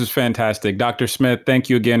 Well, this is fantastic. Dr. Smith, thank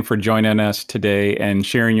you again for joining us today and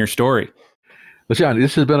sharing your story. LaShawn,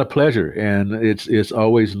 this has been a pleasure. And it's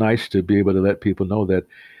always nice to be able to let people know that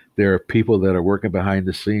there are people that are working behind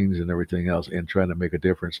the scenes and everything else and trying to make a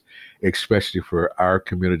difference, especially for our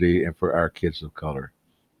community and for our kids of color.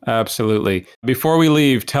 Absolutely. Before we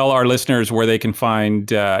leave, tell our listeners where they can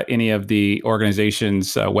find any of the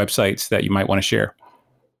organization's websites that you might want to share.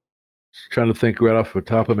 Trying to think right off the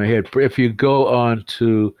top of my head. If you go on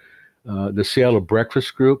to the Seattle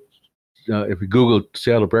Breakfast Group, if you Google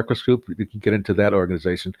Seattle Breakfast Group, you can get into that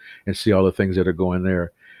organization and see all the things that are going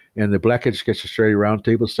there. And the Black Education Strategy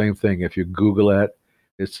Roundtable, same thing. If you Google that,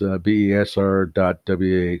 it's besr.wa.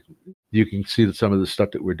 You can see some of the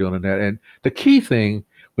stuff that we're doing in that. And the key thing,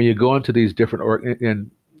 when you go into these different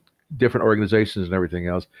organizations and everything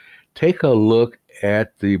else, take a look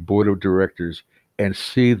at the board of directors and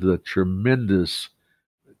see the tremendous,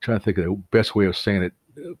 trying to think of the best way of saying it,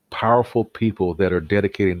 powerful people that are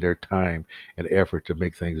dedicating their time and effort to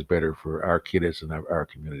make things better for our kids and our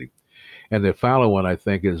community. And the final one, I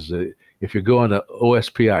think, is if you go on the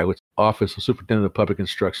OSPI, which is Office of Superintendent of Public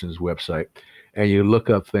Instruction's website, and you look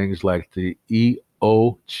up things like the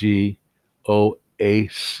EOGOAC,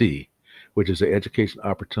 which is the Education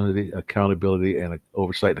Opportunity, Accountability, and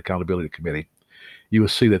Oversight and Accountability Committee, you will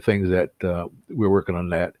see the things that we're working on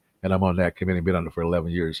that, and I'm on that committee, been on it for 11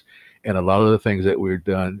 years. And a lot of the things that we've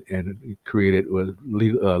done and created with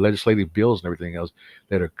legislative bills and everything else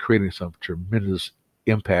that are creating some tremendous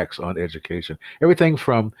impacts on education. Everything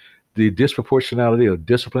from the disproportionality of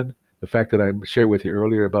discipline, the fact that I shared with you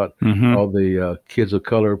earlier about all the kids of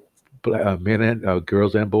color, men and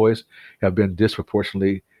girls and boys, have been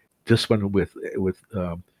disproportionately disciplined with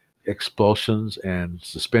expulsions and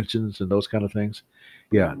suspensions and those kind of things.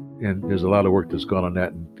 Yeah, and there's a lot of work that's gone on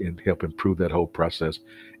that and help improve that whole process.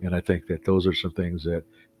 And I think that those are some things that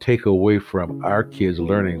take away from our kids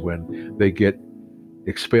learning when they get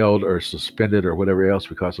expelled or suspended or whatever else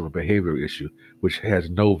because of a behavior issue, which has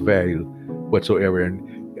no value whatsoever.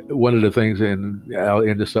 And one of the things, and I'll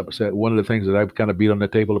end this up, one of the things that I've kind of beat on the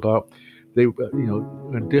table about,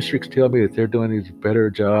 when districts tell me that they're doing these better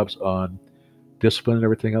jobs on discipline and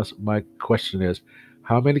everything else, my question is,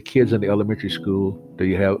 how many kids in the elementary school do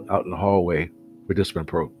you have out in the hallway for discipline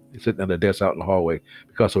sitting on the desk out in the hallway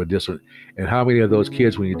because of a discipline? And how many of those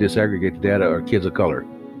kids, when you disaggregate the data, are kids of color?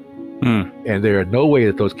 And there are no way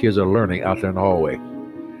that those kids are learning out there in the hallway.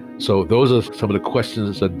 So those are some of the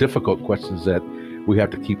questions, the difficult questions that we have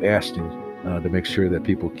to keep asking to make sure that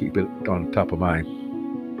people keep it on top of mind.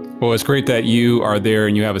 Well, it's great that you are there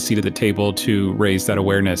and you have a seat at the table to raise that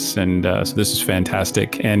awareness. And so this is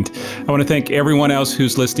fantastic. And I want to thank everyone else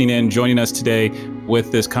who's listening in, joining us today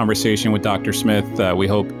with this conversation with Dr. Smith. We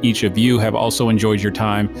hope each of you have also enjoyed your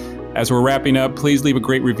time. As we're wrapping up, please leave a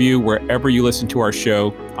great review wherever you listen to our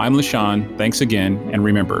show. I'm LaShawn. Thanks again. And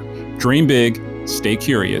remember, dream big, stay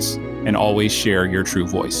curious, and always share your true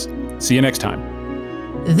voice. See you next time.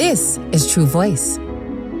 This is True Voice.